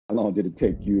long did it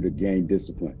take you to gain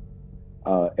discipline?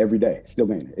 Every day,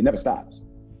 still in it. It never stops.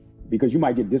 Because you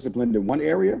might get disciplined in one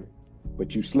area,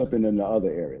 but you slipping in the other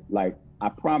area. Like, I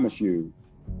promise you,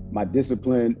 my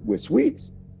discipline with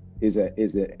sweets is a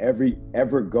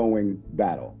ever going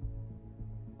battle.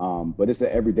 But it's an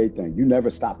everyday thing. You never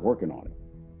stop working on it.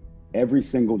 Every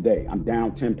single day, I'm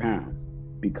down 10 pounds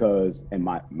because, and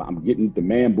I'm getting the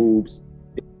man boobs.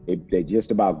 They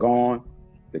just about gone.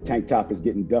 The tank top is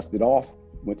getting dusted off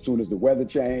as soon as the weather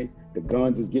changed. The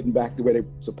guns is getting back to where they're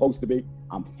supposed to be.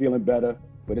 I'm feeling better,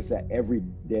 but it's an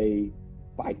everyday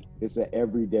fight. It's an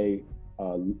everyday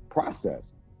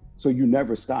process. So you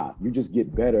never stop. You just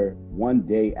get better one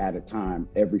day at a time,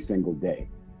 every single day,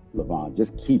 Levon.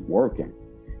 Just keep working.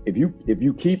 If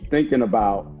you keep thinking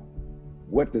about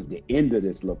what does the end of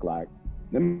this look like,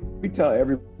 let me tell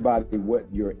everybody what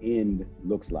your end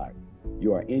looks like.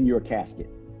 You are in your casket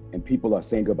and people are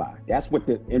saying goodbye. That's what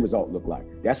the end result look like.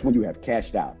 That's when you have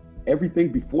cashed out.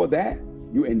 Everything before that,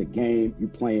 you're in the game, you're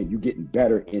playing, you're getting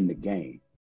better in the game.